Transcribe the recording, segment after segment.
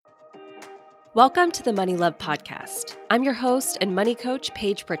Welcome to the Money Love Podcast. I'm your host and money coach,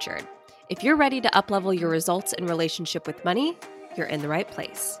 Paige Pritchard. If you're ready to uplevel your results in relationship with money, you're in the right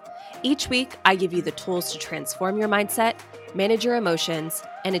place. Each week, I give you the tools to transform your mindset, manage your emotions,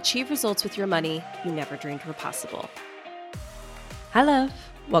 and achieve results with your money you never dreamed were possible. Hi, love.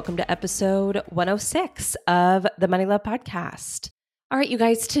 Welcome to episode 106 of the Money Love Podcast. All right, you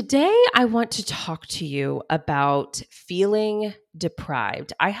guys, today I want to talk to you about feeling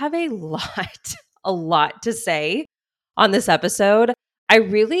deprived. I have a lot to say on this episode. I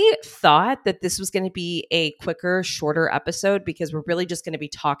really thought that this was going to be a quicker, shorter episode because we're really just going to be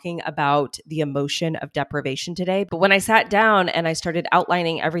talking about the emotion of deprivation today. But when I sat down and I started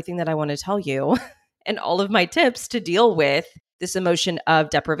outlining everything that I want to tell you and all of my tips to deal with this emotion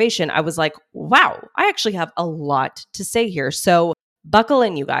of deprivation, I was like, wow, I actually have a lot to say here. So buckle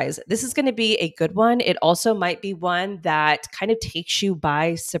in, you guys. This is going to be a good one. It also might be one that kind of takes you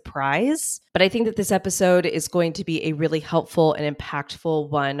by surprise, but I think that this episode is going to be a really helpful and impactful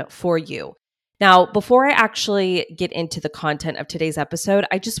one for you. Now, before I actually get into the content of today's episode,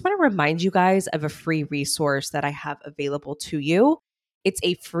 I just want to remind you guys of a free resource that I have available to you. It's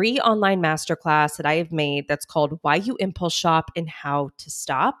a free online masterclass that I have made that's called Why You Impulse Shop and How to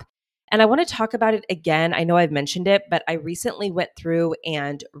Stop. And I want to talk about it again. I know I've mentioned it, but I recently went through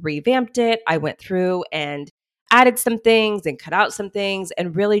and revamped it. I went through and added some things and cut out some things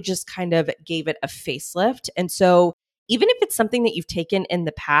and really just kind of gave it a facelift. And so even if it's something that you've taken in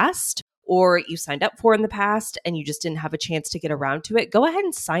the past or you signed up for in the past and you just didn't have a chance to get around to it, go ahead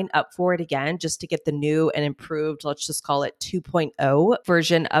and sign up for it again just to get the new and improved, let's just call it 2.0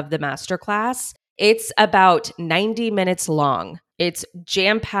 version of the masterclass. It's about 90 minutes long. It's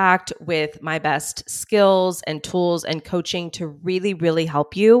jam-packed with my best skills and tools and coaching to really, really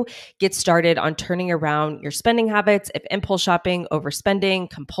help you get started on turning around your spending habits. If impulse shopping,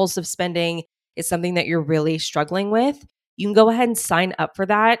 overspending, compulsive spending is something that you're really struggling with, you can go ahead and sign up for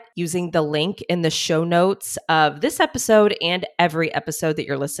that using the link in the show notes of this episode and every episode that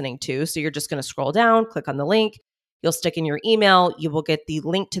you're listening to. So you're just going to scroll down, click on the link. You'll stick in your email. You will get the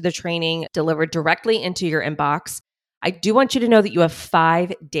link to the training delivered directly into your inbox. I do want you to know that you have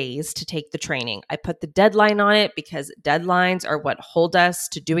 5 days to take the training. I put the deadline on it because deadlines are what hold us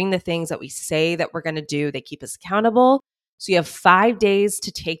to doing the things that we say that we're going to do. They keep us accountable. So you have 5 days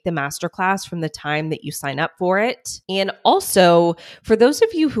to take the masterclass from the time that you sign up for it. And also, for those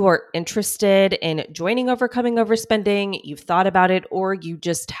of you who are interested in joining Overcoming Overspending, you've thought about it, or you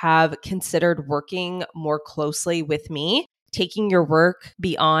just have considered working more closely with me, taking your work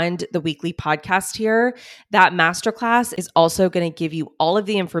beyond the weekly podcast here, that masterclass is also going to give you all of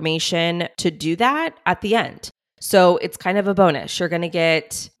the information to do that at the end. So it's kind of a bonus. You're going to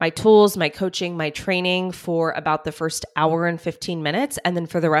get my tools, my coaching, my training for about the first hour and 15 minutes. And then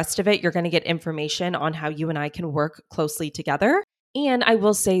for the rest of it, you're going to get information on how you and I can work closely together. And I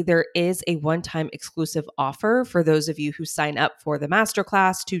will say there is a one-time exclusive offer for those of you who sign up for the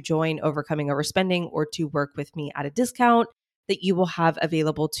masterclass to join Overcoming Overspending or to work with me at a discount that you will have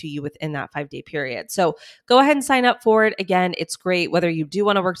available to you within that 5-day period. So go ahead and sign up for it. Again, it's great. Whether you do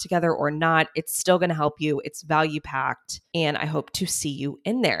want to work together or not, it's still going to help you. It's value packed, and I hope to see you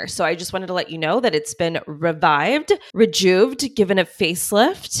in there. So I just wanted to let you know that it's been revived, rejuved, given a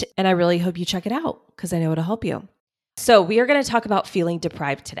facelift, and I really hope you check it out because I know it'll help you. So we are going to talk about feeling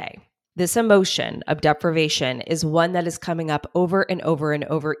deprived today. This emotion of deprivation is one that is coming up over and over and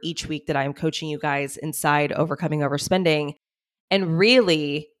over each week that I'm coaching you guys inside Overcoming Overspending. And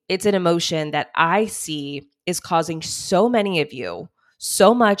really, it's an emotion that I see is causing so many of you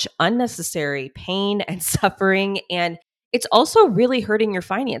so much unnecessary pain and suffering. And it's also really hurting your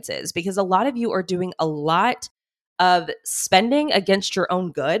finances because a lot of you are doing a lot of spending against your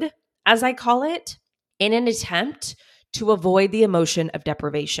own good, as I call it, in an attempt to avoid the emotion of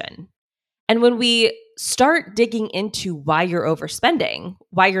deprivation. And when we start digging into why you're overspending,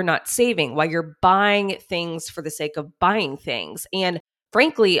 why you're not saving, why you're buying things for the sake of buying things, and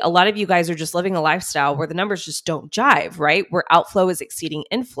frankly, a lot of you guys are just living a lifestyle where the numbers just don't jive, right? Where outflow is exceeding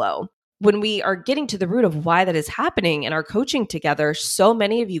inflow. When we are getting to the root of why that is happening in our coaching together, so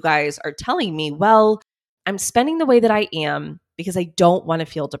many of you guys are telling me, well, I'm spending the way that I am because I don't want to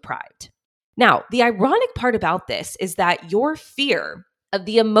feel deprived. Now, the ironic part about this is that your fear of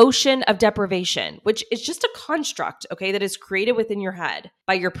the emotion of deprivation, which is just a construct, okay, that is created within your head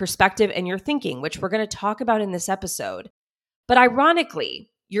by your perspective and your thinking, which we're going to talk about in this episode. But ironically,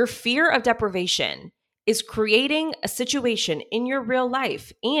 your fear of deprivation is creating a situation in your real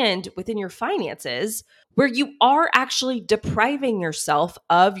life and within your finances where you are actually depriving yourself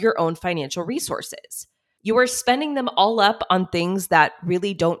of your own financial resources. You are spending them all up on things that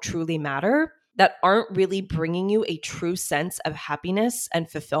really don't truly matter. that aren't really bringing you a true sense of happiness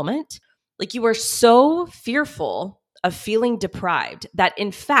and fulfillment. Like you are so fearful of feeling deprived that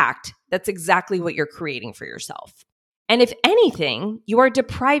in fact, that's exactly what you're creating for yourself. And if anything, you are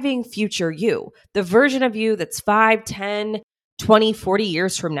depriving future you, the version of you that's 5, 10, 20, 40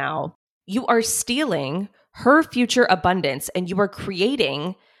 years from now. You are stealing her future abundance and you are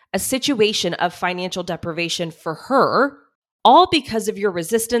creating a situation of financial deprivation for her, all because of your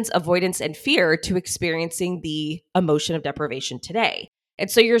resistance, avoidance, and fear to experiencing the emotion of deprivation today. And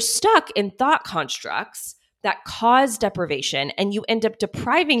so you're stuck in thought constructs that cause deprivation, and you end up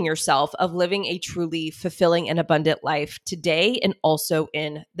depriving yourself of living a truly fulfilling and abundant life today and also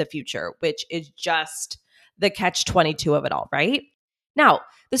in the future, which is just the catch-22 of it all, right? Now,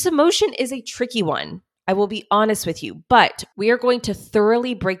 this emotion is a tricky one. I will be honest with you, but we are going to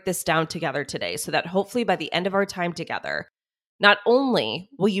thoroughly break this down together today so that hopefully by the end of our time together, not only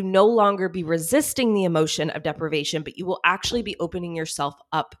will you no longer be resisting the emotion of deprivation, but you will actually be opening yourself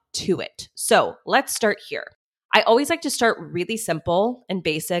up to it. So let's start here. I always like to start really simple and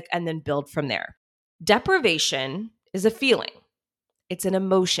basic and then build from there. Deprivation is a feeling. It's an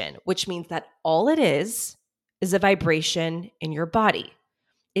emotion, which means that all it is a vibration in your body.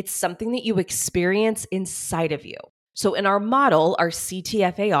 It's something that you experience inside of you. So in our model, our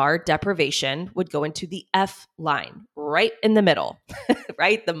CTFAR, deprivation, would go into the F line, right in the middle,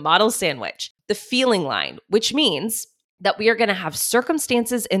 right? The model sandwich, the feeling line, which means that we are going to have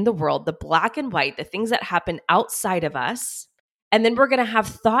circumstances in the world, the black and white, the things that happen outside of us, and then we're going to have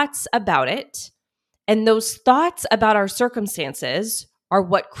thoughts about it. And those thoughts about our circumstances are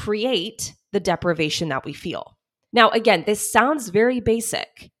what create the deprivation that we feel. Now, again, this sounds very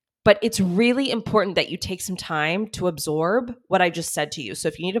basic, but it's really important that you take some time to absorb what I just said to you. So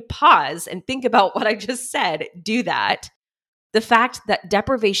if you need to pause and think about what I just said, do that. The fact that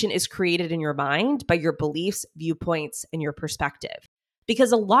deprivation is created in your mind by your beliefs, viewpoints, and your perspective.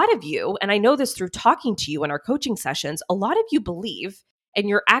 Because a lot of you, and I know this through talking to you in our coaching sessions, a lot of you believe and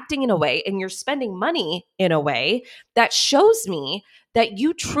you're acting in a way and you're spending money in a way that shows me that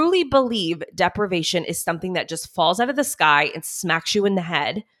you truly believe deprivation is something that just falls out of the sky and smacks you in the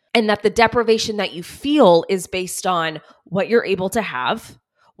head. And that the deprivation that you feel is based on what you're able to have,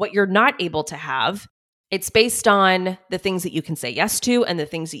 what you're not able to have. It's based on the things that you can say yes to and the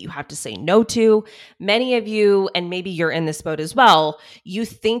things that you have to say no to. Many of you, and maybe you're in this boat as well, you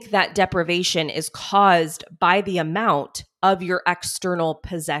think that deprivation is caused by the amount of your external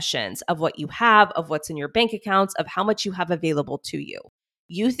possessions, of what you have, of what's in your bank accounts, of how much you have available to you.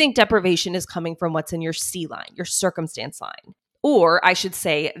 You think deprivation is coming from what's in your C line, your circumstance line. Or I should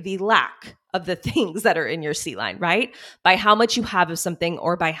say the lack of the things that are in your C line, right? By how much you have of something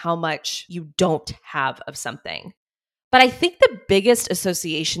or by how much you don't have of something. But I think the biggest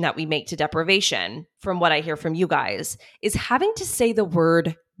association that we make to deprivation, from what I hear from you guys, is having to say the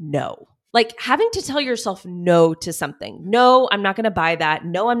word no. Like having to tell yourself no to something. No, I'm not going to buy that.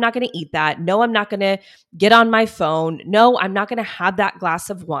 No, I'm not going to eat that. No, I'm not going to get on my phone. No, I'm not going to have that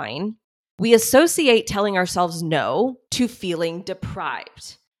glass of wine. We associate telling ourselves no to feeling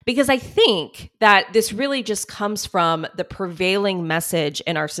deprived. Because I think that this really just comes from the prevailing message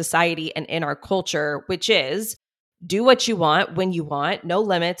in our society and in our culture, which is do what you want when you want, no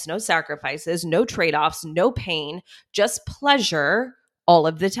limits, no sacrifices, no trade-offs, no pain, just pleasure all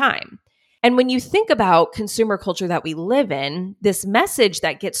of the time. And when you think about consumer culture that we live in, this message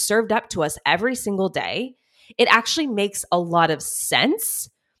that gets served up to us every single day, it actually makes a lot of sense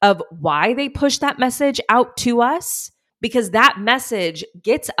of why they push that message out to us, because that message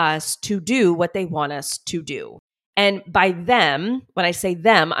gets us to do what they want us to do. And by them, when I say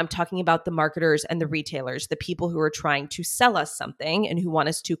them, I'm talking about the marketers and the retailers, the people who are trying to sell us something and who want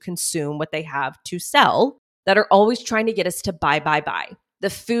us to consume what they have to sell, that are always trying to get us to buy. The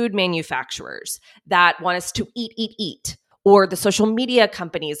food manufacturers that want us to eat, or the social media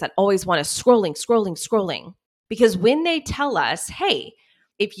companies that always want us scrolling. Because when they tell us, hey,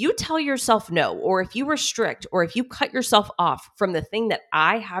 if you tell yourself no, or if you restrict, or if you cut yourself off from the thing that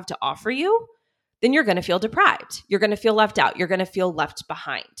I have to offer you, then you're going to feel deprived. You're going to feel left out. You're going to feel left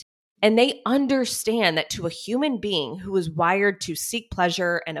behind. And they understand that to a human being who is wired to seek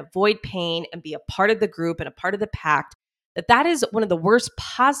pleasure and avoid pain and be a part of the group and a part of the pack, that is one of the worst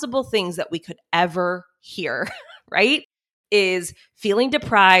possible things that we could ever hear, right? Is feeling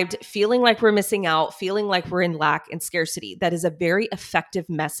deprived, feeling like we're missing out, feeling like we're in lack and scarcity. That is a very effective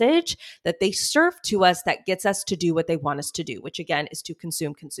message that they serve to us that gets us to do what they want us to do, which again is to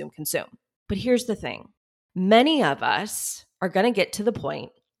consume. But here's the thing. Many of us are going to get to the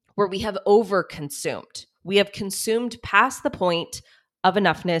point where we have overconsumed. We have consumed past the point of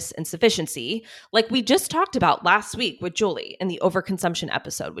enoughness and sufficiency, like we just talked about last week with Julie in the overconsumption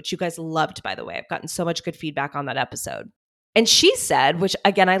episode, which you guys loved, by the way. I've gotten so much good feedback on that episode. And she said, which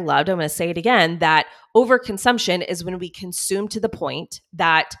again, I loved, I'm going to say it again, that overconsumption is when we consume to the point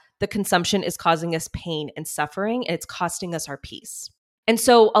that the consumption is causing us pain and suffering, and it's costing us our peace. And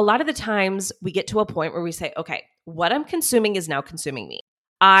so a lot of the times we get to a point where we say, okay, what I'm consuming is now consuming me.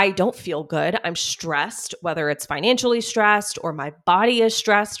 I don't feel good. I'm stressed, whether it's financially stressed or my body is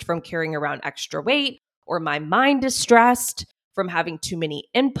stressed from carrying around extra weight, or my mind is stressed from having too many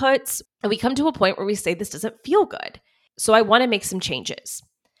inputs. And we come to a point where we say, this doesn't feel good. So I want to make some changes.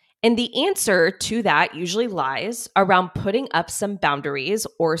 And the answer to that usually lies around putting up some boundaries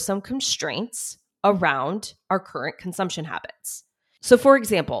or some constraints around our current consumption habits. So for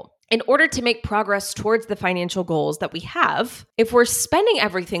example, in order to make progress towards the financial goals that we have, if we're spending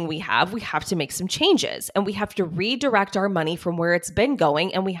everything we have to make some changes, and we have to redirect our money from where it's been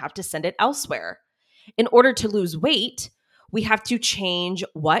going, and we have to send it elsewhere. In order to lose weight, we have to change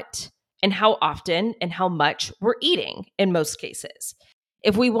what and how often and how much we're eating in most cases.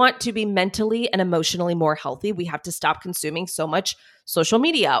 If we want to be mentally and emotionally more healthy, we have to stop consuming so much social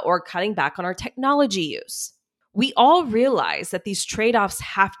media or cutting back on our technology use. We all realize that these trade-offs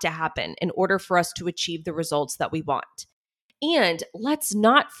have to happen in order for us to achieve the results that we want. And let's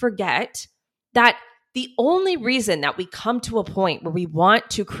not forget that the only reason that we come to a point where we want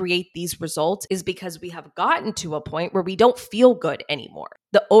to create these results is because we have gotten to a point where we don't feel good anymore.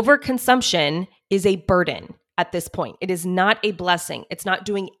 The overconsumption is a burden at this point. It is not a blessing. It's not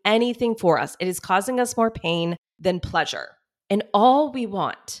doing anything for us. It is causing us more pain than pleasure. And all we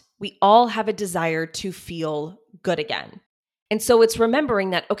want, we all have a desire to feel good again. And so it's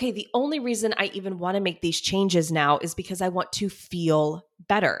remembering that, okay, the only reason I even want to make these changes now is because I want to feel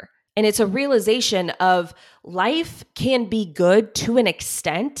better. And it's a realization of life can be good to an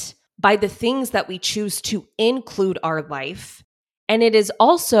extent by the things that we choose to include our life. And it is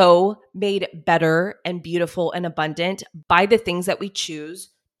also made better and beautiful and abundant by the things that we choose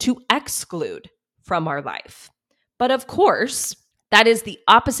to exclude from our life. But of course, that is the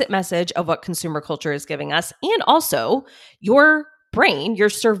opposite message of what consumer culture is giving us. And also your brain, your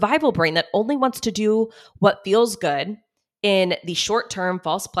survival brain that only wants to do what feels good in the short-term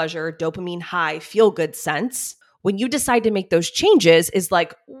false pleasure, dopamine high, feel-good sense, when you decide to make those changes is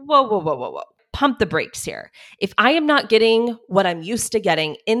like, whoa. Pump the brakes here. If I am not getting what I'm used to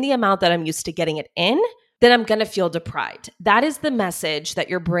getting in the amount that I'm used to getting it in, then I'm going to feel deprived. That is the message that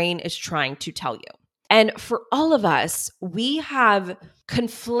your brain is trying to tell you. And for all of us, we have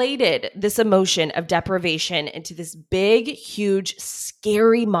conflated this emotion of deprivation into this big, huge,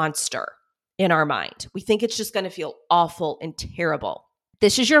 scary monster in our mind. We think it's just going to feel awful and terrible.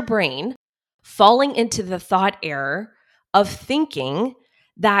 This is your brain falling into the thought error of thinking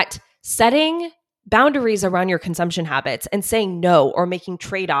that setting boundaries around your consumption habits and saying no or making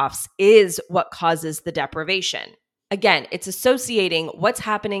trade-offs is what causes the deprivation. Again, it's associating what's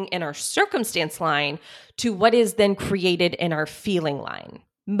happening in our circumstance line to what is then created in our feeling line.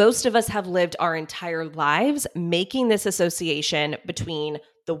 Most of us have lived our entire lives making this association between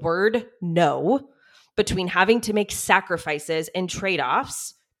the word no, between having to make sacrifices and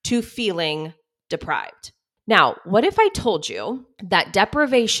trade-offs to feeling deprived. Now, what if I told you that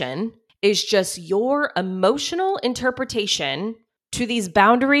deprivation is just your emotional interpretation to these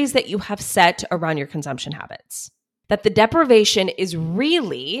boundaries that you have set around your consumption habits? That the deprivation is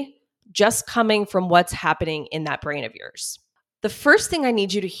really just coming from what's happening in that brain of yours. The first thing I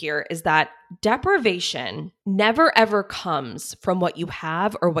need you to hear is that deprivation never ever comes from what you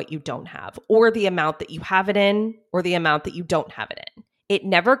have or what you don't have, or the amount that you have it in, or the amount that you don't have it in. It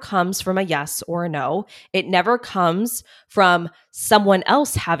never comes from a yes or a no. It never comes from someone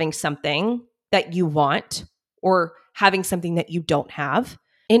else having something that you want or having something that you don't have.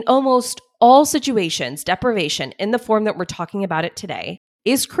 In almost all situations, deprivation in the form that we're talking about it today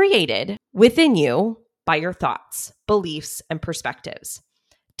is created within you by your thoughts, beliefs, and perspectives.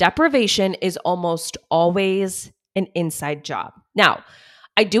 Deprivation is almost always an inside job. Now,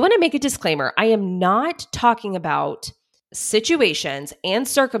 I do want to make a disclaimer. I am not talking about situations and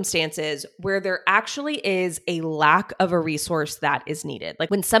circumstances where there actually is a lack of a resource that is needed.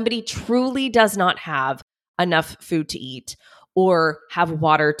 Like when somebody truly does not have enough food to eat, or have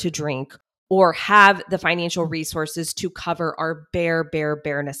water to drink, or have the financial resources to cover our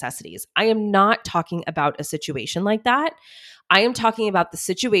bare necessities. I am not talking about a situation like that. I am talking about the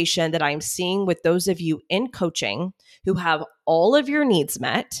situation that I'm seeing with those of you in coaching who have all of your needs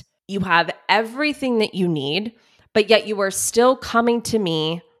met. You have everything that you need, but yet you are still coming to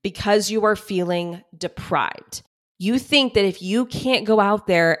me because you are feeling deprived. You think that if you can't go out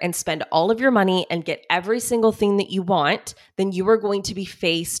there and spend all of your money and get every single thing that you want, then you are going to be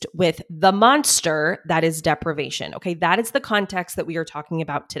faced with the monster that is deprivation. Okay, that is the context that we are talking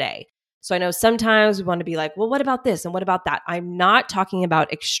about today. So I know sometimes we want to be like, well, what about this and what about that? I'm not talking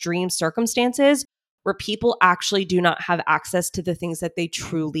about extreme circumstances where people actually do not have access to the things that they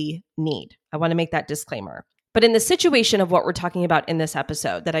truly need. I want to make that disclaimer. But in the situation of what we're talking about in this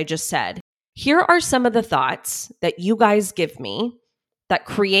episode that I just said, here are some of the thoughts that you guys give me that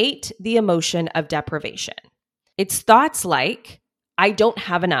create the emotion of deprivation. It's thoughts like, I don't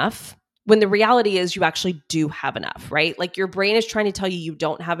have enough, when the reality is you actually do have enough, right? Like your brain is trying to tell you you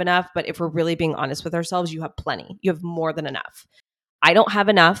don't have enough, but if we're really being honest with ourselves, you have plenty. You have more than enough. I don't have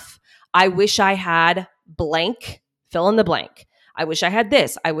enough. I wish I had blank, fill in the blank. I wish I had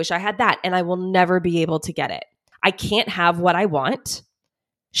this. I wish I had that. And I will never be able to get it. I can't have what I want.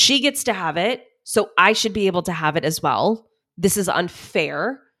 She gets to have it, so I should be able to have it as well. This is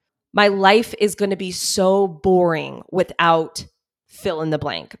unfair. My life is going to be so boring without fill in the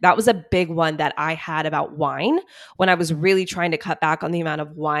blank. That was a big one that I had about wine. When I was really trying to cut back on the amount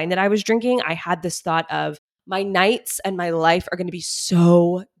of wine that I was drinking, I had this thought of my nights and my life are going to be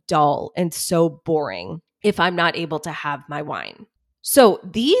so dull and so boring if I'm not able to have my wine. So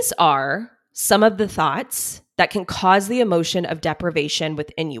these are some of the thoughts that can cause the emotion of deprivation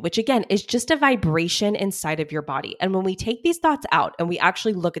within you, which again is just a vibration inside of your body. And when we take these thoughts out and we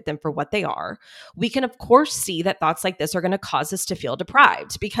actually look at them for what they are, we can of course see that thoughts like this are going to cause us to feel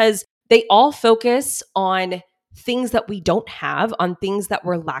deprived because they all focus on things that we don't have, on things that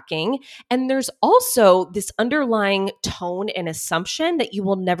we're lacking. And there's also this underlying tone and assumption that you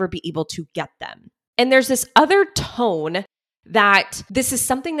will never be able to get them. And there's this other tone that this is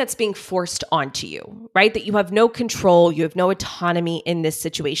something that's being forced onto you, right? That you have no control, you have no autonomy in this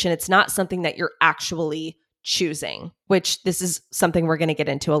situation. It's not something that you're actually choosing, which this is something we're going to get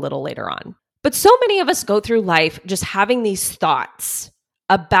into a little later on. But so many of us go through life just having these thoughts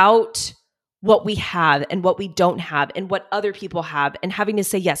about what we have and what we don't have and what other people have and having to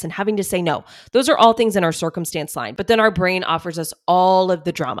say yes and having to say no. Those are all things in our circumstance line, but then our brain offers us all of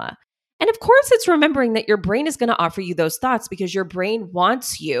the drama. And of course, it's remembering that your brain is going to offer you those thoughts because your brain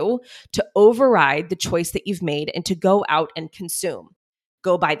wants you to override the choice that you've made and to go out and consume.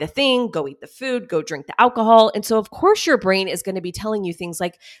 Go buy the thing, go eat the food, go drink the alcohol. And so, of course, your brain is going to be telling you things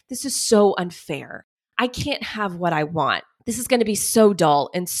like, this is so unfair. I can't have what I want. This is going to be so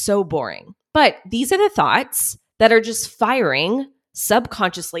dull and so boring. But these are the thoughts that are just firing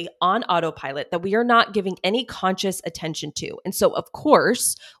subconsciously on autopilot that we are not giving any conscious attention to. And so, of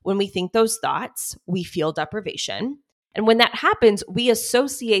course, when we think those thoughts, we feel deprivation. And when that happens, we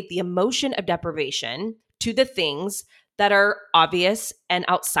associate the emotion of deprivation to the things that are obvious and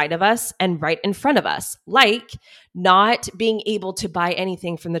outside of us and right in front of us, like not being able to buy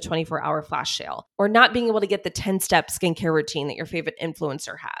anything from the 24-hour flash sale or not being able to get the 10-step skincare routine that your favorite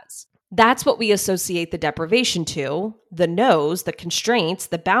influencer has. That's what we associate the deprivation to, the no's, the constraints,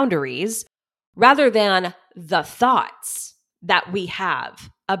 the boundaries, rather than the thoughts that we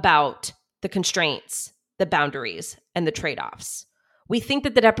have about the constraints, the boundaries, and the trade-offs. We think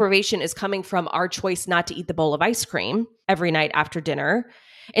that the deprivation is coming from our choice not to eat the bowl of ice cream every night after dinner,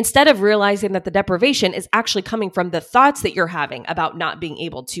 instead of realizing that the deprivation is actually coming from the thoughts that you're having about not being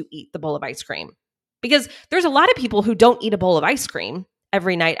able to eat the bowl of ice cream. Because there's a lot of people who don't eat a bowl of ice cream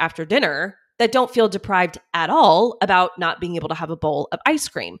every night after dinner that don't feel deprived at all about not being able to have a bowl of ice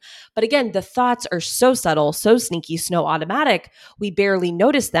cream. But again, the thoughts are so subtle, so sneaky, so automatic, we barely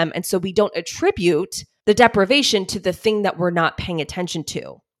notice them. And so we don't attribute the deprivation to the thing that we're not paying attention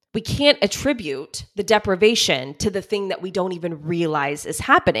to. We can't attribute the deprivation to the thing that we don't even realize is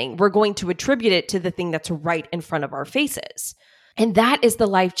happening. We're going to attribute it to the thing that's right in front of our faces. And that is the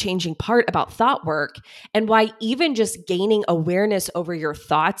life-changing part about thought work and why even just gaining awareness over your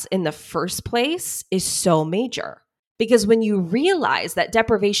thoughts in the first place is so major. Because when you realize that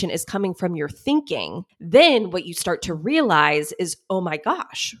deprivation is coming from your thinking, then what you start to realize is, oh my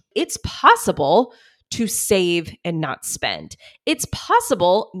gosh, it's possible to save and not spend. It's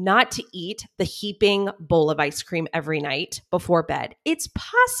possible not to eat the heaping bowl of ice cream every night before bed. It's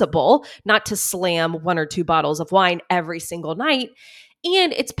possible not to slam 1 or 2 bottles of wine every single night.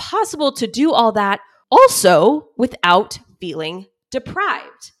 And it's possible to do all that also without feeling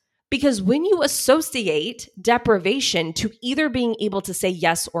deprived. Because when you associate deprivation to either being able to say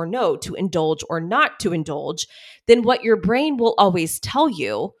yes or no, to indulge or not to indulge, then what your brain will always tell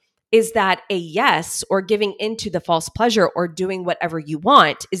you is that a yes or giving into the false pleasure or doing whatever you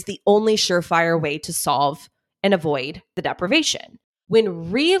want is the only surefire way to solve and avoid the deprivation.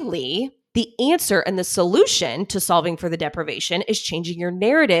 When really The answer and the solution to solving for the deprivation is changing your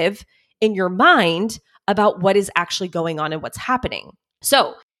narrative in your mind about what is actually going on and what's happening.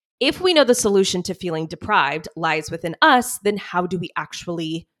 So, if we know the solution to feeling deprived lies within us, then how do we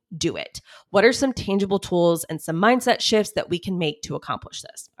actually do it? What are some tangible tools and some mindset shifts that we can make to accomplish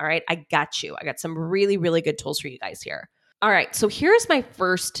this? All right, I got you. I got some really, really good tools for you guys here. All right, so here's my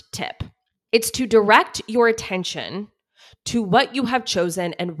first tip. It's to direct your attention to what you have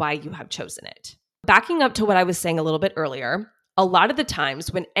chosen and why you have chosen it. Backing up to what I was saying a little bit earlier, a lot of the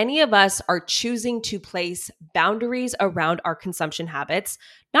times when any of us are choosing to place boundaries around our consumption habits,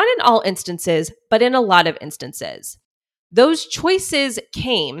 not in all instances, but in a lot of instances, those choices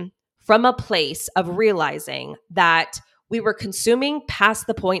came from a place of realizing that we were consuming past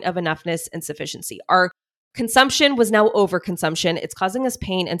the point of enoughness and sufficiency. Our consumption was now overconsumption. It's causing us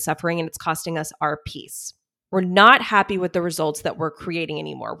pain and suffering, and it's costing us our peace. We're not happy with the results that we're creating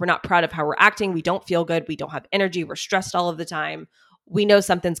anymore. We're not proud of how we're acting. We don't feel good. We don't have energy. We're stressed all of the time. We know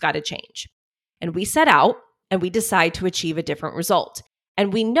something's got to change. And we set out and we decide to achieve a different result.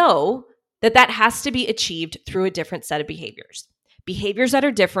 And we know that that has to be achieved through a different set of behaviors that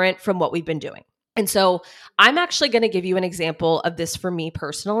are different from what we've been doing. And so I'm actually going to give you an example of this for me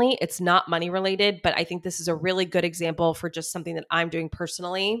personally. It's not money related, but I think this is a really good example for just something that I'm doing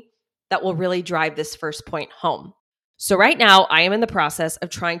personally that will really drive this first point home. So right now, I am in the process of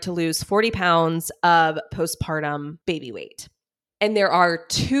trying to lose 40 pounds of postpartum baby weight. And there are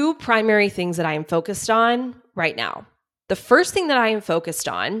two primary things that I am focused on right now. The first thing that I am focused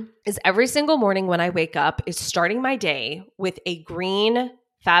on is every single morning when I wake up is starting my day with a green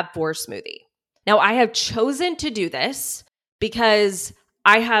Fab4 smoothie. Now, I have chosen to do this because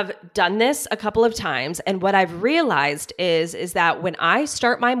I have done this a couple of times, and what I've realized is that when I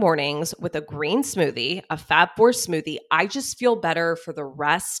start my mornings with a green smoothie, a Fab4 smoothie, I just feel better for the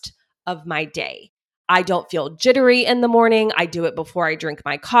rest of my day. I don't feel jittery in the morning. I do it before I drink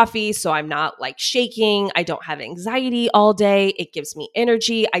my coffee, so I'm not like shaking. I don't have anxiety all day. It gives me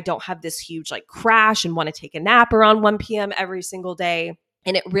energy. I don't have this huge like crash and want to take a nap around 1 p.m. every single day.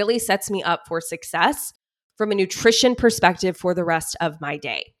 And it really sets me up for success from a nutrition perspective for the rest of my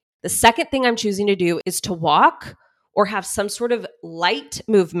day. The second thing I'm choosing to do is to walk or have some sort of light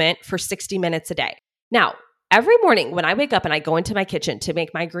movement for 60 minutes a day. Now, every morning when I wake up and I go into my kitchen to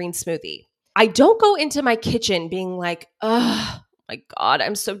make my green smoothie, I don't go into my kitchen being like, oh my God,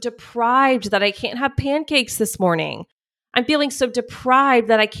 I'm so deprived that I can't have pancakes this morning. I'm feeling so deprived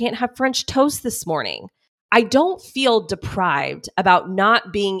that I can't have French toast this morning. I don't feel deprived about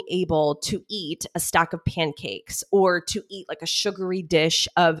not being able to eat a stack of pancakes or to eat like a sugary dish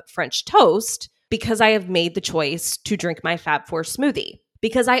of French toast because I have made the choice to drink my Fab4 smoothie.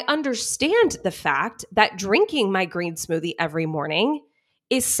 Because I understand the fact that drinking my green smoothie every morning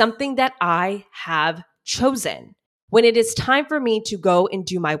is something that I have chosen. When it is time for me to go and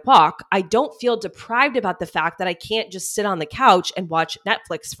do my walk, I don't feel deprived about the fact that I can't just sit on the couch and watch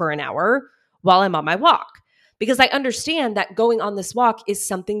Netflix for an hour while I'm on my walk. Because I understand that going on this walk is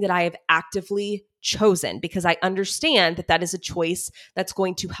something that I have actively chosen, because I understand that that is a choice that's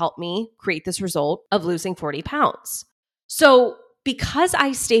going to help me create this result of losing 40 pounds. So because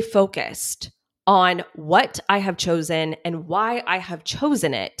I stay focused on what I have chosen and why I have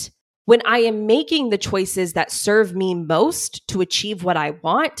chosen it, when I am making the choices that serve me most to achieve what I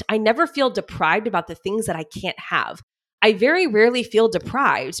want, I never feel deprived about the things that I can't have. I very rarely feel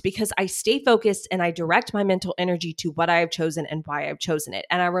deprived because I stay focused and I direct my mental energy to what I have chosen and why I've chosen it.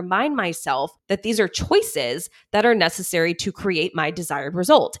 And I remind myself that these are choices that are necessary to create my desired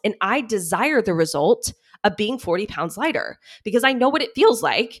result. And I desire the result of being 40 pounds lighter because I know what it feels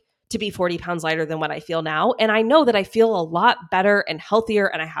like to be 40 pounds lighter than what I feel now. And I know that I feel a lot better and healthier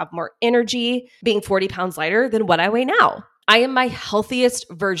and I have more energy being 40 pounds lighter than what I weigh now. I am my healthiest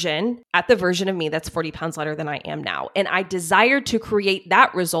version at the version of me that's 40 pounds lighter than I am now. And I desire to create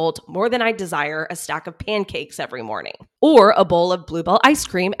that result more than I desire a stack of pancakes every morning or a bowl of Bluebell ice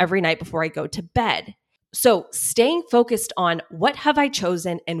cream every night before I go to bed. So staying focused on what have I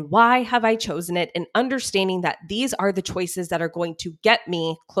chosen and why have I chosen it, and understanding that these are the choices that are going to get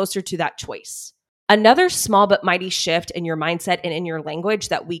me closer to that choice. Another small but mighty shift in your mindset and in your language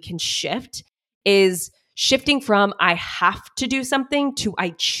that we can shift is shifting from I have to do something to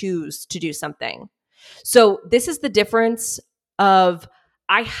I choose to do something. So this is the difference of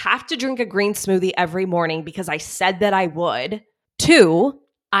I have to drink a green smoothie every morning because I said that I would, to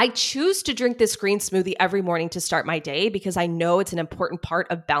I choose to drink this green smoothie every morning to start my day because I know it's an important part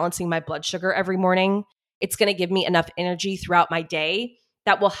of balancing my blood sugar every morning. It's going to give me enough energy throughout my day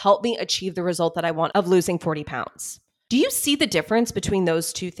that will help me achieve the result that I want of losing 40 pounds. Do you see the difference between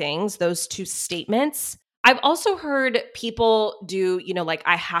those two things, those two statements? I've also heard people do, like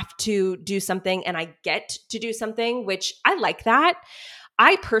I have to do something and I get to do something, which I like that.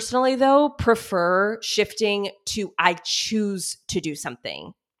 I personally, though, prefer shifting to I choose to do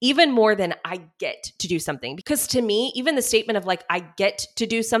something even more than I get to do something. Because to me, even the statement of like, I get to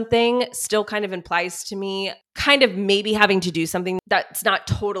do something still kind of implies to me kind of maybe having to do something that's not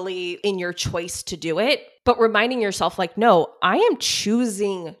totally in your choice to do it, but reminding yourself like, no, I am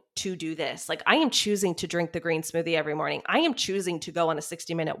choosing to do this. Like I am choosing to drink the green smoothie every morning. I am choosing to go on a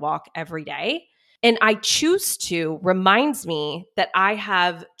 60-minute walk every day. And I choose to reminds me that I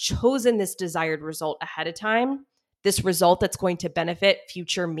have chosen this desired result ahead of time, this result that's going to benefit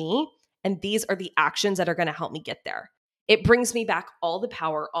future me. And these are the actions that are going to help me get there. It brings me back all the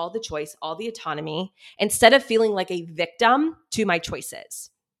power, all the choice, all the autonomy, instead of feeling like a victim to my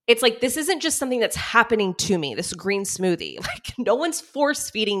choices. It's like, this isn't just something that's happening to me, this green smoothie. Like no one's force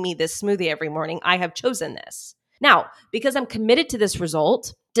feeding me this smoothie every morning. I have chosen this. Now, because I'm committed to this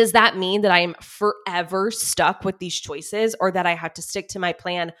result, does that mean that I am forever stuck with these choices or that I have to stick to my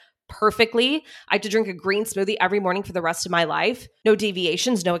plan perfectly? I have to drink a green smoothie every morning for the rest of my life? No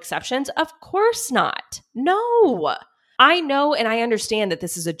deviations, no exceptions? Of course not. No. I know and I understand that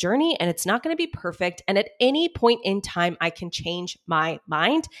this is a journey and it's not going to be perfect. And at any point in time, I can change my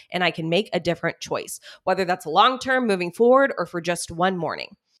mind and I can make a different choice, whether that's long-term moving forward or for just one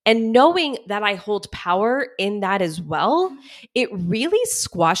morning. And knowing that I hold power in that as well, it really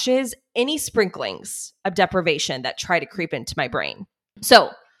squashes any sprinklings of deprivation that try to creep into my brain. So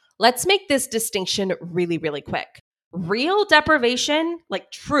let's make this distinction really, really quick. Real deprivation,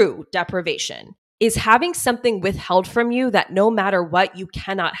 like true deprivation, is having something withheld from you that no matter what, you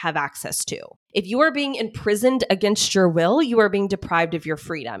cannot have access to. If you are being imprisoned against your will, you are being deprived of your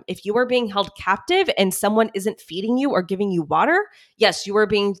freedom. If you are being held captive and someone isn't feeding you or giving you water, yes, you are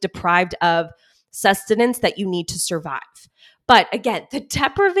being deprived of sustenance that you need to survive. But again, the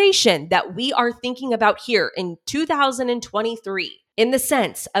deprivation that we are thinking about here in 2023, in the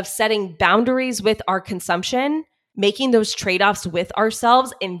sense of setting boundaries with our consumption, making those trade-offs with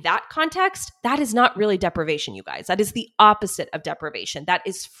ourselves in that context, that is not really deprivation, you guys. That is the opposite of deprivation. That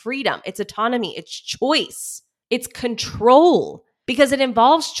is freedom. It's autonomy. It's choice. It's control, because it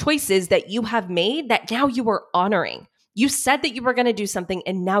involves choices that you have made that now you are honoring. You said that you were going to do something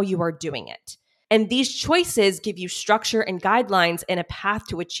and now you are doing it. And these choices give you structure and guidelines and a path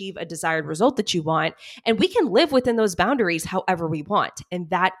to achieve a desired result that you want. And we can live within those boundaries however we want. And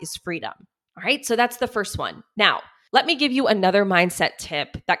that is freedom. All right, so that's the first one. Now, let me give you another mindset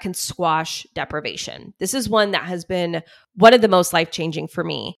tip that can squash deprivation. This is one that has been one of the most life-changing for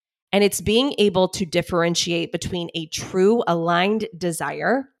me, and it's being able to differentiate between a true aligned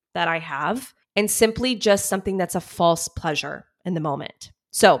desire that I have and simply just something that's a false pleasure in the moment.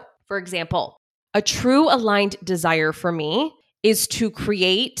 So, for example, a true aligned desire for me is to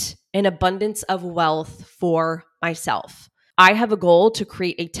create an abundance of wealth for myself. I have a goal to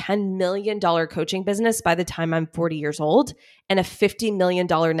create a $10 million coaching business by the time I'm 40 years old and a $50 million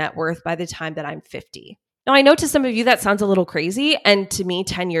net worth by the time that I'm 50. Now, I know to some of you that sounds a little crazy. And to me,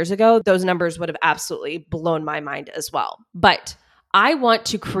 10 years ago, those numbers would have absolutely blown my mind as well. But I want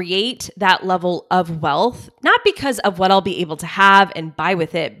to create that level of wealth, not because of what I'll be able to have and buy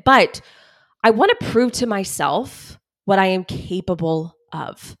with it, but I want to prove to myself what I am capable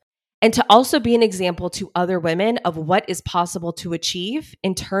of. And to also be an example to other women of what is possible to achieve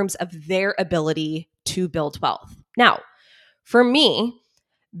in terms of their ability to build wealth. Now, for me,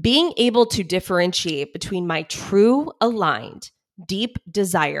 being able to differentiate between my true aligned, deep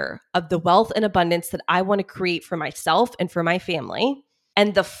desire of the wealth and abundance that I want to create for myself and for my family,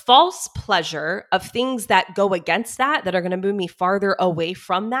 and the false pleasure of things that go against that are going to move me farther away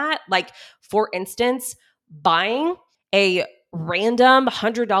from that. Like, for instance, buying a random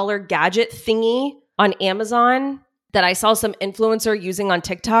 $100 gadget thingy on Amazon that I saw some influencer using on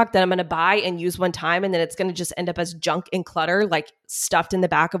TikTok that I'm going to buy and use one time, and then it's going to just end up as junk and clutter, like stuffed in the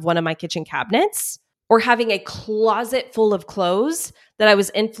back of one of my kitchen cabinets. Or having a closet full of clothes that I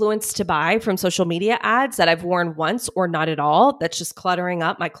was influenced to buy from social media ads that I've worn once or not at all, that's just cluttering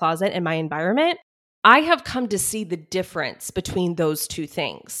up my closet and my environment. I have come to see the difference between those two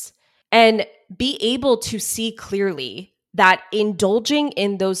things and be able to see clearly that indulging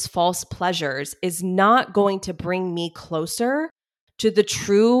in those false pleasures is not going to bring me closer to the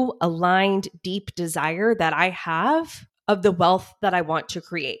true, aligned, deep desire that I have of the wealth that I want to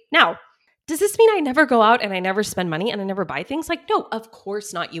create. Now, does this mean I never go out and I never spend money and I never buy things? Like, no, of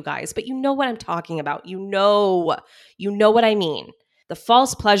course not, you guys. But you know what I'm talking about. You know what I mean. the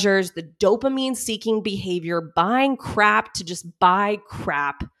false pleasures, the dopamine seeking behavior, buying crap to just buy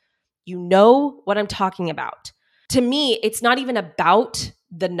crap. You know what I'm talking about. To me, it's not even about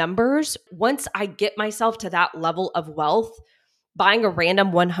the numbers. Once I get myself to that level of wealth, buying a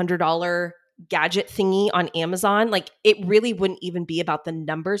random $100 gadget thingy on Amazon, like it really wouldn't even be about the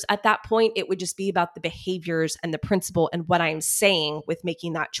numbers at that point. It would just be about the behaviors and the principle and what I'm saying with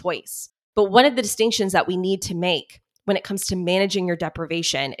making that choice. But one of the distinctions that we need to make when it comes to managing your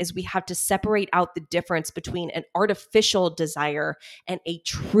deprivation is we have to separate out the difference between an artificial desire and a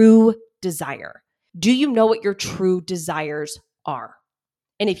true desire. Do you know what your true desires are?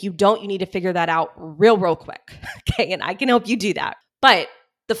 And if you don't, you need to figure that out real quick. Okay. And I can help you do that. But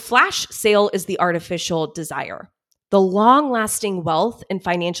the flash sale is the artificial desire. The long-lasting wealth and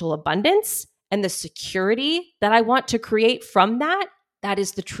financial abundance and the security that I want to create from that, that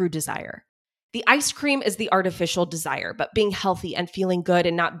is the true desire. The ice cream is the artificial desire, but being healthy and feeling good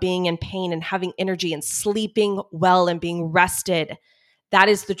and not being in pain and having energy and sleeping well and being rested, that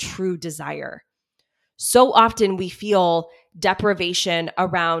is the true desire. So often we feel deprivation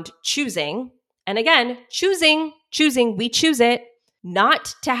around choosing. And again, choosing, we choose it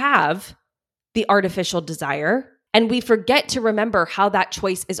not to have the artificial desire. And we forget to remember how that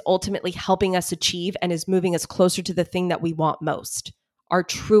choice is ultimately helping us achieve and is moving us closer to the thing that we want most, our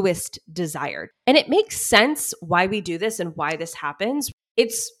truest desire. And it makes sense why we do this and why this happens.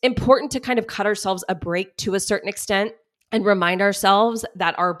 It's important to kind of cut ourselves a break to a certain extent and remind ourselves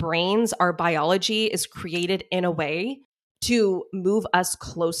that our brains, our biology is created in a way to move us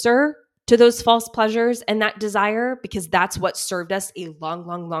closer to those false pleasures and that desire, because that's what served us a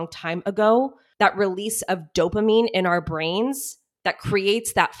long time ago. That release of dopamine in our brains that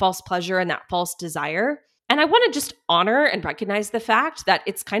creates that false pleasure and that false desire. And I want to just honor and recognize the fact that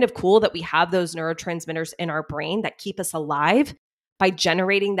it's kind of cool that we have those neurotransmitters in our brain that keep us alive by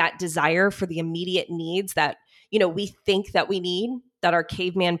generating that desire for the immediate needs that we think that we need, that our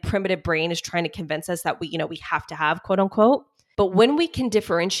caveman primitive brain is trying to convince us that we have to have, quote unquote. But when we can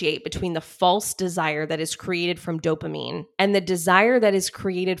differentiate between the false desire that is created from dopamine and the desire that is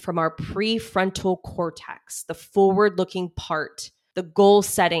created from our prefrontal cortex, the forward-looking part, the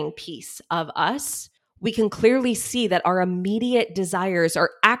goal-setting piece of us, we can clearly see that our immediate desires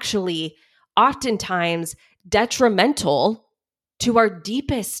are actually oftentimes detrimental to our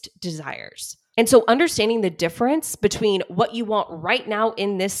deepest desires. And so understanding the difference between what you want right now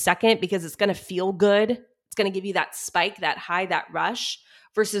in this second, because it's going to feel good, it's going to give you that spike, that high, that rush,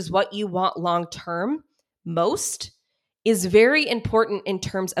 versus what you want long-term most, is very important in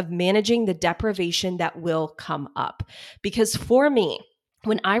terms of managing the deprivation that will come up. Because for me,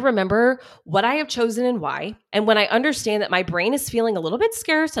 when I remember what I have chosen and why, and when I understand that my brain is feeling a little bit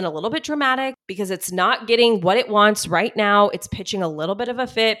scarce and a little bit dramatic because it's not getting what it wants right now, it's pitching a little bit of a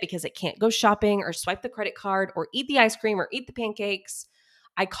fit because it can't go shopping or swipe the credit card or eat the ice cream or eat the pancakes,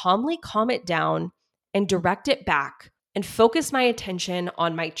 I calmly calm it down and direct it back and focus my attention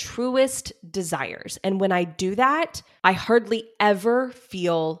on my truest desires. And when I do that, I hardly ever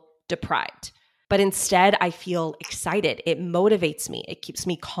feel deprived. But instead, I feel excited. It motivates me. It keeps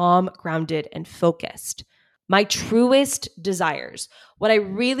me calm, grounded, and focused. My truest desires, what I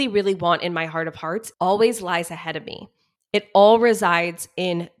really want in my heart of hearts, always lies ahead of me. It all resides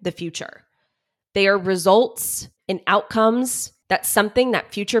in the future. They are results and outcomes. That's something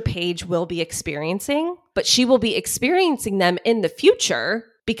that future Paige will be experiencing, but she will be experiencing them in the future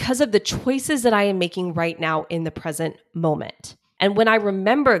because of the choices that I am making right now in the present moment. And when I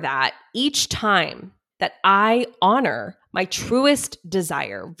remember that each time that I honor my truest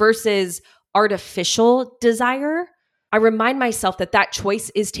desire versus artificial desire, I remind myself that that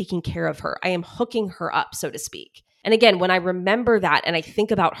choice is taking care of her. I am hooking her up, so to speak. And again, when I remember that and I think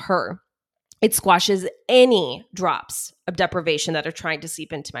about her, it squashes any drops of deprivation that are trying to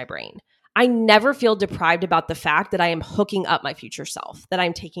seep into my brain. I never feel deprived about the fact that I am hooking up my future self, that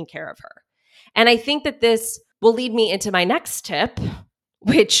I'm taking care of her. And I think that this will lead me into my next tip,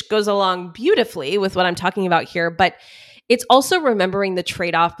 which goes along beautifully with what I'm talking about here, but it's also remembering the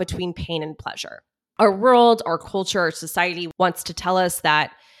trade-off between pain and pleasure. Our world, our culture, our society wants to tell us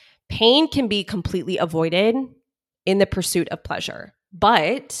that pain can be completely avoided in the pursuit of pleasure,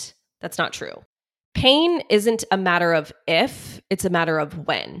 but that's not true. Pain isn't a matter of if, it's a matter of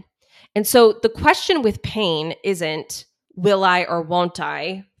when. And so the question with pain isn't, will I or won't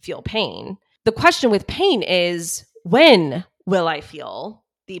I feel pain? The question with pain is, when will I feel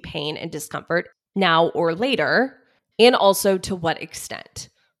the pain and discomfort, now or later? And also to what extent?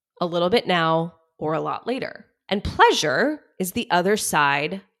 A little bit now or a lot later. And pleasure is the other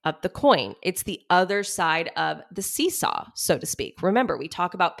side of the coin. It's the other side of the seesaw, so to speak. Remember, we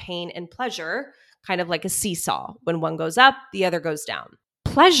talk about pain and pleasure kind of like a seesaw. When one goes up, the other goes down.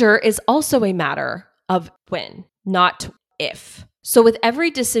 Pleasure is also a matter of when, not if. So with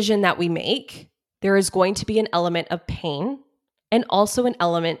every decision that we make, there is going to be an element of pain and also an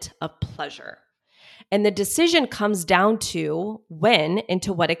element of pleasure. And the decision comes down to when and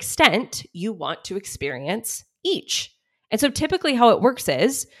to what extent you want to experience each. And so typically how it works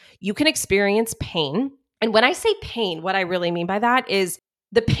is you can experience pain. And when I say pain, what I really mean by that is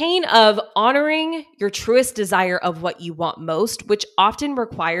the pain of honoring your truest desire of what you want most, which often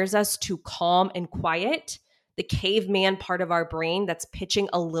requires us to calm and quiet the caveman part of our brain that's pitching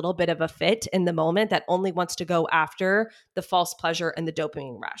a little bit of a fit in the moment that only wants to go after the false pleasure and the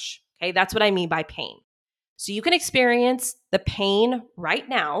dopamine rush. Okay, that's what I mean by pain. So you can experience the pain right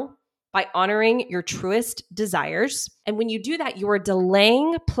now by honoring your truest desires. And when you do that, you are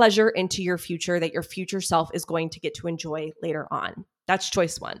delaying pleasure into your future that your future self is going to get to enjoy later on. That's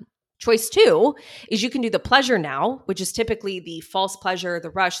choice one. Choice two is you can do the pleasure now, which is typically the false pleasure,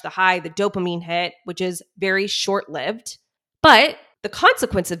 the rush, the high, the dopamine hit, which is very short-lived. But the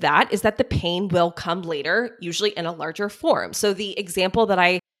consequence of that is that the pain will come later, usually in a larger form. So the example that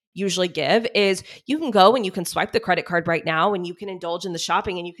I usually give is you can go and you can swipe the credit card right now and you can indulge in the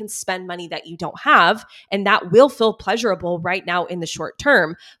shopping and you can spend money that you don't have. And that will feel pleasurable right now in the short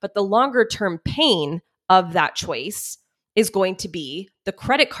term. But the longer term pain of that choice is going to be the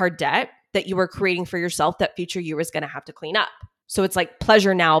credit card debt that you are creating for yourself that future you is going to have to clean up. So it's like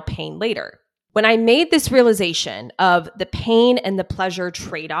pleasure now, pain later. When I made this realization of the pain and the pleasure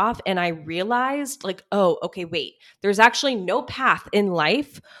trade-off, and I realized like, oh, okay, wait, there's actually no path in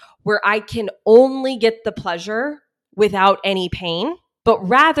life where I can only get the pleasure without any pain, but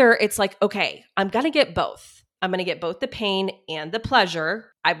rather it's like, okay, I'm going to get both. I'm going to get both the pain and the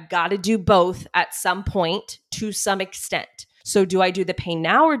pleasure. I've got to do both at some point to some extent. So do I do the pain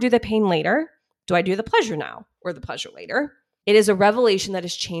now or do the pain later? Do I do the pleasure now or the pleasure later? It is a revelation that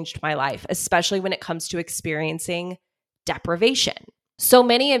has changed my life, especially when it comes to experiencing deprivation. So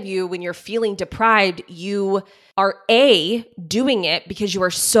many of you, when you're feeling deprived, you are doing it because you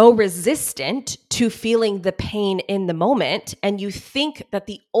are so resistant to feeling the pain in the moment. And you think that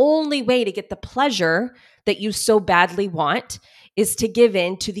the only way to get the pleasure that you so badly want is to give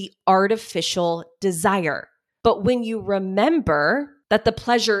in to the artificial desire. But when you remember that the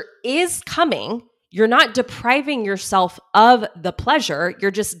pleasure is coming, you're not depriving yourself of the pleasure.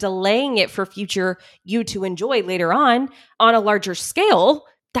 You're just delaying it for future you to enjoy later on a larger scale.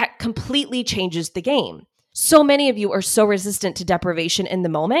 That completely changes the game. So many of you are so resistant to deprivation in the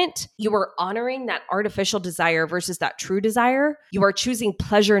moment. You are honoring that artificial desire versus that true desire. You are choosing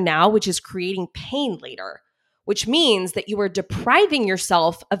pleasure now, which is creating pain later, which means that you are depriving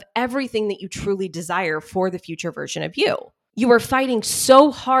yourself of everything that you truly desire for the future version of you. You are fighting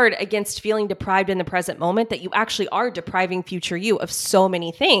so hard against feeling deprived in the present moment that you actually are depriving future you of so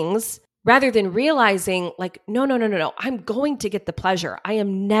many things rather than realizing like, no, I'm going to get the pleasure. I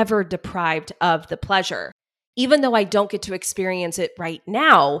am never deprived of the pleasure. Even though I don't get to experience it right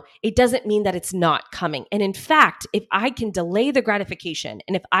now, it doesn't mean that it's not coming. And in fact, if I can delay the gratification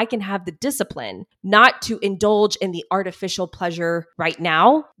and if I can have the discipline not to indulge in the artificial pleasure right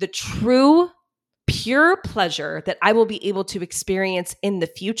now, the true pure pleasure that I will be able to experience in the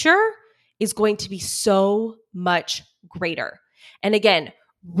future is going to be so much greater. And again,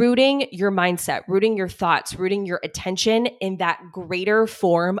 rooting your mindset, rooting your thoughts, rooting your attention in that greater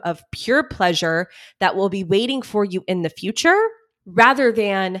form of pure pleasure that will be waiting for you in the future, rather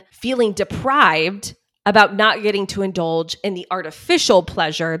than feeling deprived about not getting to indulge in the artificial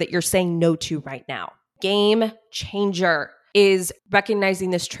pleasure that you're saying no to right now. Game changer is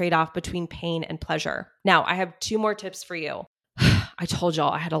recognizing this trade-off between pain and pleasure. Now, I have 2 more tips for you. I told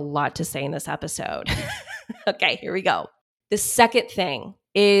y'all I had a lot to say in this episode. Okay, here we go. The second thing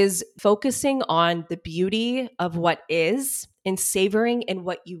is focusing on the beauty of what is and savoring in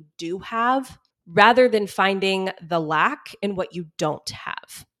what you do have rather than finding the lack in what you don't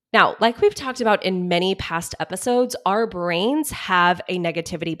have. Now, like we've talked about in many past episodes, our brains have a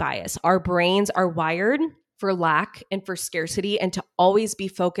negativity bias. Our brains are wired for lack and for scarcity and to always be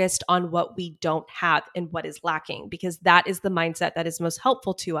focused on what we don't have and what is lacking, because that is the mindset that is most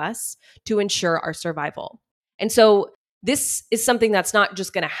helpful to us to ensure our survival. And so this is something that's not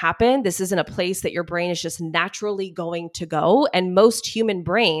just going to happen. This isn't a place that your brain is just naturally going to go. And most human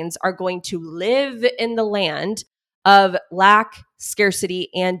brains are going to live in the land of lack, scarcity,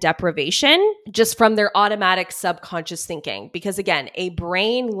 and deprivation just from their automatic subconscious thinking. Because again, a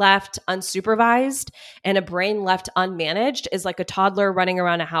brain left unsupervised and a brain left unmanaged is like a toddler running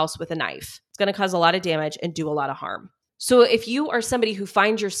around a house with a knife. It's going to cause a lot of damage and do a lot of harm. So if you are somebody who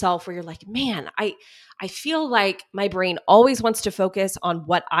finds yourself where you're like, man, I feel like my brain always wants to focus on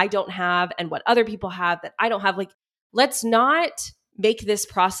what I don't have and what other people have that I don't have, like, let's not make this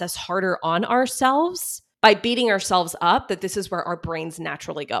process harder on ourselves by beating ourselves up that this is where our brains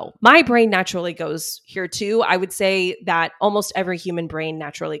naturally go. My brain naturally goes here too. I would say that almost every human brain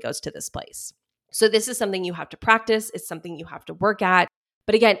naturally goes to this place. So this is something you have to practice. It's something you have to work at.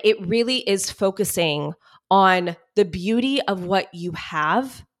 But again, it really is focusing on the beauty of what you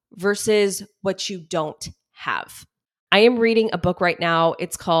have versus what you don't have. I am reading a book right now.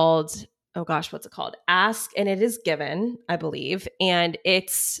 It's called, oh gosh, what's it called? Ask and It Is Given, I believe. And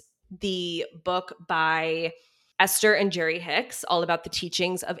it's the book by Esther and Jerry Hicks, all about the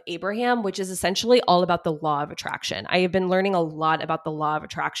teachings of Abraham, which is essentially all about the law of attraction. I have been learning a lot about the law of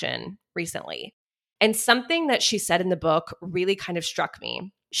attraction recently. And something that she said in the book really kind of struck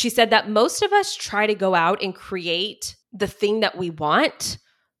me. She said that most of us try to go out and create the thing that we want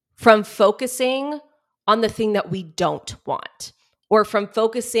from focusing on the thing that we don't want, or from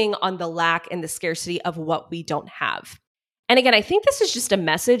focusing on the lack and the scarcity of what we don't have. And again, I think this is just a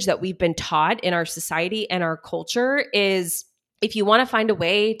message that we've been taught in our society and our culture is if you want to find a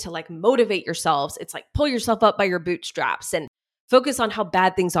way to like motivate yourselves, it's like pull yourself up by your bootstraps and focus on how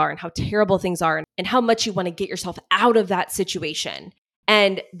bad things are and how terrible things are and how much you want to get yourself out of that situation.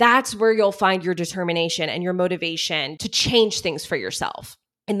 And that's where you'll find your determination and your motivation to change things for yourself.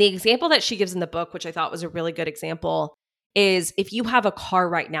 And the example that she gives in the book, which I thought was a really good example, is if you have a car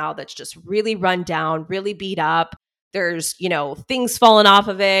right now that's just really run down, really beat up, there's, things falling off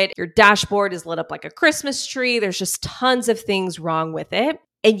of it, your dashboard is lit up like a Christmas tree, there's just tons of things wrong with it.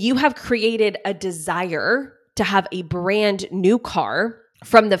 And you have created a desire to have a brand new car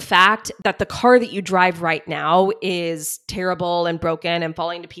from the fact that the car that you drive right now is terrible and broken and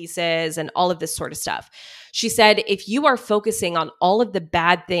falling to pieces and all of this sort of stuff. She said, if you are focusing on all of the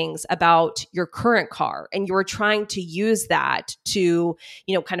bad things about your current car and you're trying to use that to,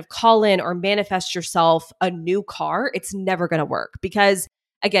 kind of call in or manifest yourself a new car, it's never going to work. Because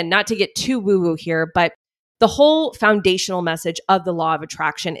again, not to get too woo-woo here, but the whole foundational message of the law of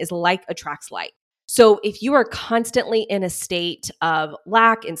attraction is like attracts like. So if you are constantly in a state of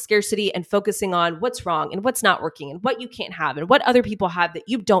lack and scarcity and focusing on what's wrong and what's not working and what you can't have and what other people have that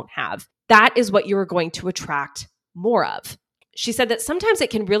you don't have, that is what you are going to attract more of. She said that sometimes it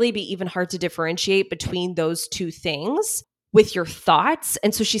can really be even hard to differentiate between those two things with your thoughts.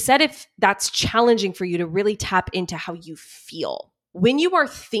 And so she said if that's challenging for you to really tap into how you feel. When you are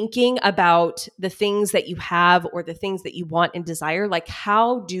thinking about the things that you have or the things that you want and desire, like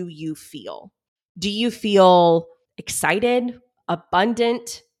how do you feel? Do you feel excited,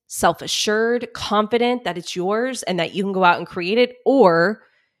 abundant, self-assured, confident that it's yours and that you can go out and create it? Or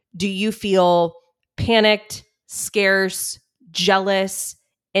do you feel panicked, scarce, jealous,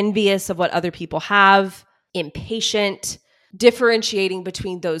 envious of what other people have, impatient, differentiating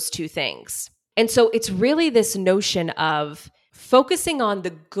between those two things? And so it's really this notion of focusing on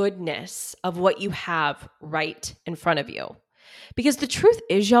the goodness of what you have right in front of you. Because the truth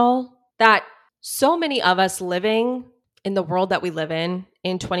is, y'all, that so many of us living in the world that we live in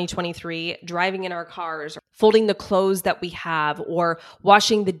 2023, driving in our cars, folding the clothes that we have, or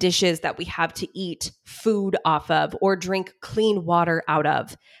washing the dishes that we have to eat food off of, or drink clean water out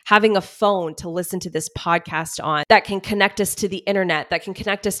of, having a phone to listen to this podcast on that can connect us to the internet, that can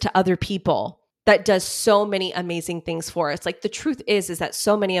connect us to other people, that does so many amazing things for us. Like the truth is that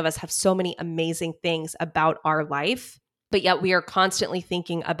so many of us have so many amazing things about our life, but yet we are constantly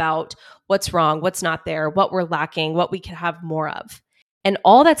thinking about what's wrong, what's not there, what we're lacking, what we could have more of. And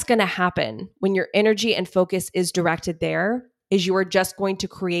all that's going to happen when your energy and focus is directed there is you are just going to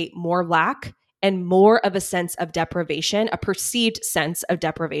create more lack and more of a sense of deprivation, a perceived sense of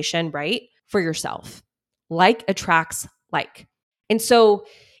deprivation, right? For yourself. Like attracts like. And so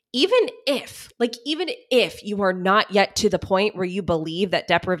even if you are not yet to the point where you believe that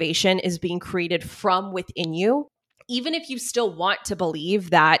deprivation is being created from within you, even if you still want to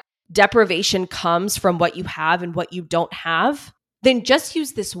believe that deprivation comes from what you have and what you don't have, then just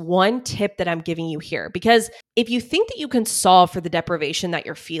use this one tip that I'm giving you here. Because if you think that you can solve for the deprivation that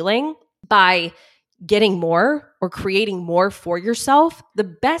you're feeling by getting more or creating more for yourself, the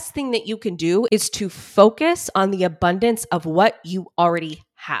best thing that you can do is to focus on the abundance of what you already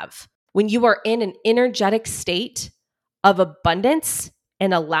have. When you are in an energetic state of abundance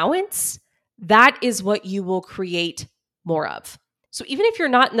and allowance, that is what you will create more of. So even if you're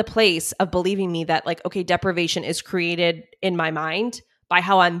not in the place of believing me that like, okay, deprivation is created in my mind by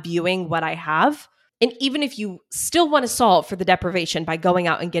how I'm viewing what I have, and even if you still want to solve for the deprivation by going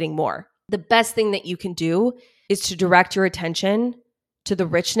out and getting more, the best thing that you can do is to direct your attention to the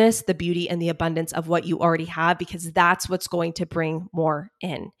richness, the beauty, and the abundance of what you already have, because that's what's going to bring more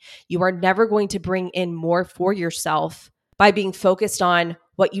in. You are never going to bring in more for yourself by being focused on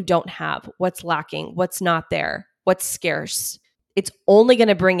what you don't have, what's lacking, what's not there, what's scarce. It's only going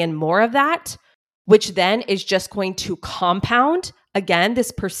to bring in more of that, which then is just going to compound, again,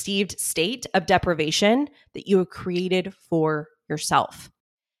 this perceived state of deprivation that you have created for yourself.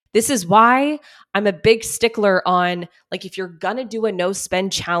 This is why I'm a big stickler on, like, if you're going to do a no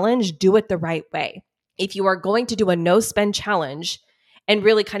spend challenge, do it the right way. If you are going to do a no spend challenge and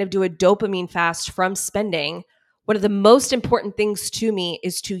really kind of do a dopamine fast from spending, one of the most important things to me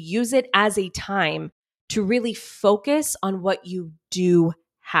is to use it as a time to really focus on what you do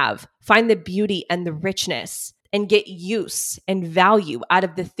have. Find the beauty and the richness and get use and value out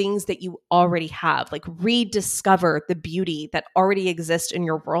of the things that you already have. Like, rediscover the beauty that already exists in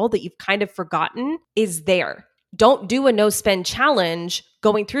your world that you've kind of forgotten is there. Don't do a no spend challenge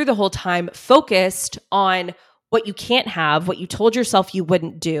going through the whole time focused on what you can't have, what you told yourself you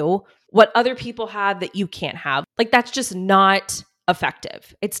wouldn't do, what other people have that you can't have. Like, that's just not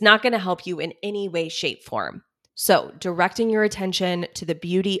effective. It's not going to help you in any way, shape, form. So directing your attention to the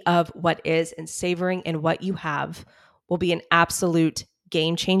beauty of what is and savoring in what you have will be an absolute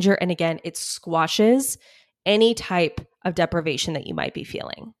game changer. And again, it squashes any type of deprivation that you might be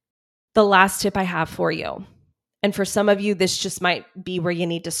feeling. The last tip I have for you, and for some of you, this just might be where you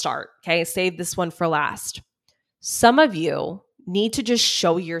need to start. Okay, save this one for last. Some of you need to just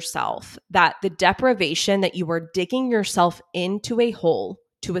show yourself that the deprivation that you are digging yourself into a hole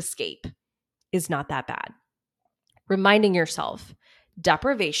to escape is not that bad. Reminding yourself,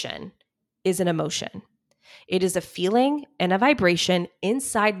 deprivation is an emotion. It is a feeling and a vibration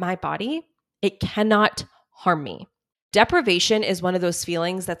inside my body. It cannot harm me. Deprivation is one of those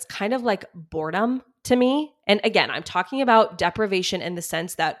feelings that's kind of like boredom to me. And again, I'm talking about deprivation in the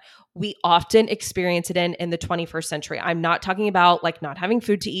sense that we often experience it in the 21st century. I'm not talking about like not having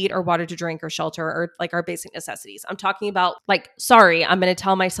food to eat or water to drink or shelter or like our basic necessities. I'm talking about like, sorry, I'm going to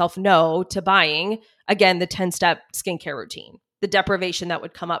tell myself no to buying, again, the 10-step skincare routine, the deprivation that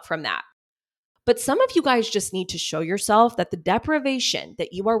would come up from that. But some of you guys just need to show yourself that the deprivation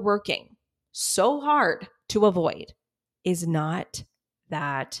that you are working so hard to avoid is not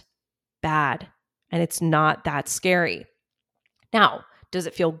that bad, and it's not that scary. Now, does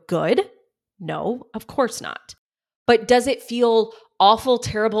it feel good? No, of course not. But does it feel awful,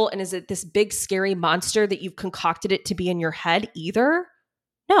 terrible, and is it this big scary monster that you've concocted it to be in your head either?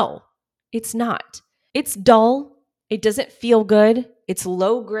 No, it's not. It's dull. It doesn't feel good. It's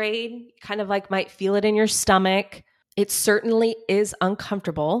low grade, kind of like might feel it in your stomach. It certainly is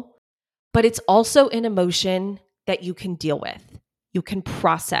uncomfortable, but it's also an emotion that you can deal with, you can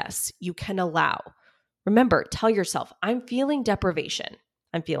process, you can allow. Remember, tell yourself, I'm feeling deprivation.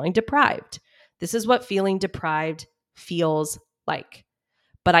 I'm feeling deprived. This is what feeling deprived feels like.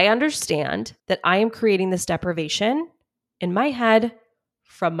 But I understand that I am creating this deprivation in my head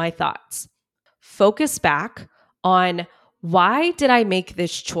from my thoughts. Focus back on, why did I make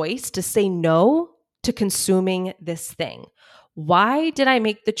this choice to say no to consuming this thing? Why did I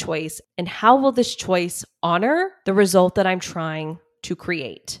make the choice, and how will this choice honor the result that I'm trying to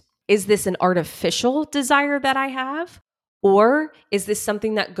create? Is this an artificial desire that I have? Or is this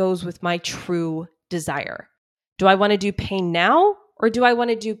something that goes with my true desire? Do I want to do pain now, or do I want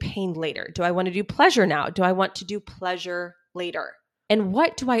to do pain later? Do I want to do pleasure now? Do I want to do pleasure later? And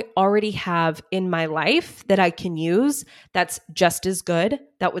what do I already have in my life that I can use that's just as good,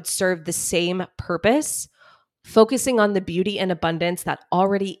 that would serve the same purpose? Focusing on the beauty and abundance that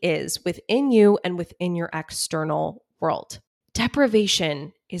already is within you and within your external world.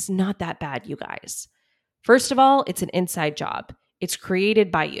 Deprivation is not that bad, you guys. First of all, it's an inside job. It's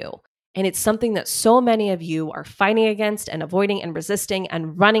created by you. And it's something that so many of you are fighting against and avoiding and resisting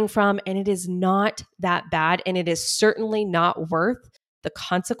and running from. And it is not that bad. And it is certainly not worth the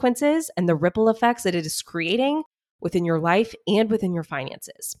consequences and the ripple effects that it is creating within your life and within your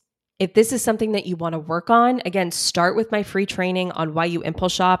finances. If this is something that you want to work on, again, start with my free training on why you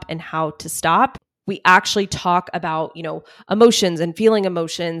impulse shop and how to stop. We actually talk about, emotions and feeling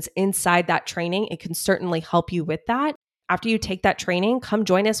emotions inside that training. It can certainly help you with that. After you take that training, come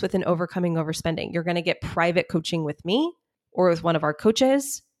join us with an Overcoming Overspending. You're going to get private coaching with me or with one of our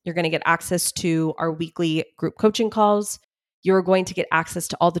coaches. You're going to get access to our weekly group coaching calls. You're going to get access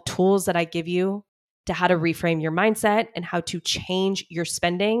to all the tools that I give you to how to reframe your mindset and how to change your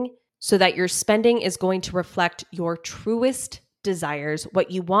spending so that your spending is going to reflect your truest desires,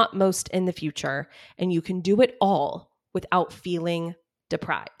 what you want most in the future, and you can do it all without feeling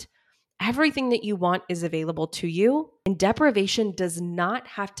deprived. Everything that you want is available to you, and deprivation does not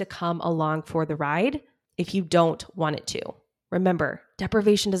have to come along for the ride if you don't want it to. Remember,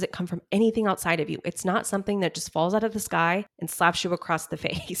 deprivation doesn't come from anything outside of you. It's not something that just falls out of the sky and slaps you across the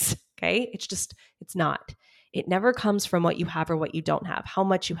face, okay? It's not. It never comes from what you have or what you don't have, how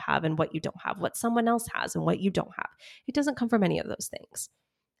much you have and what you don't have, what someone else has and what you don't have. It doesn't come from any of those things.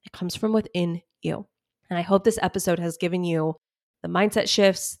 It comes from within you. And I hope this episode has given you the mindset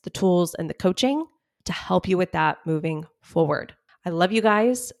shifts, the tools, and the coaching to help you with that moving forward. I love you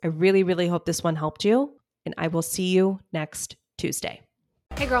guys. I really, really hope this one helped you, and I will see you next Tuesday.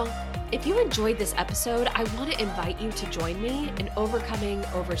 Hey girl, if you enjoyed this episode, I want to invite you to join me in Overcoming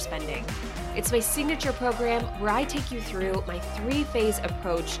Overspending. It's my signature program where I take you through my 3-phase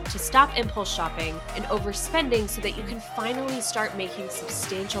approach to stop impulse shopping and overspending so that you can finally start making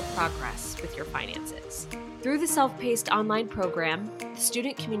substantial progress with your finances. Through the self-paced online program, the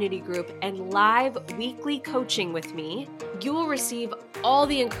student community group, and live weekly coaching with me, you will receive all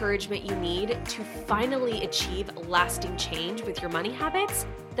the encouragement you need to finally achieve lasting change with your money habits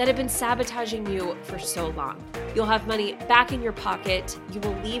that have been sabotaging you for so long. You'll have money back in your pocket. You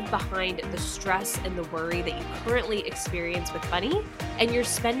will leave behind the stress and the worry that you currently experience with money, and your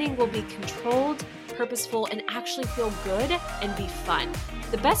spending will be controlled, purposeful, and actually feel good and be fun.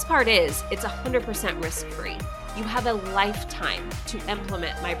 The best part is it's 100% risk-free. You have a lifetime to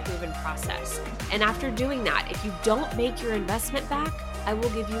implement my proven process. And after doing that, if you don't make your investment back, I will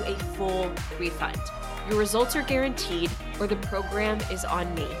give you a full refund. Your results are guaranteed, or the program is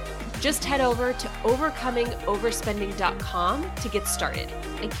on me. Just head over to overcomingoverspending.com to get started.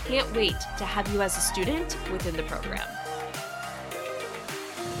 I can't wait to have you as a student within the program.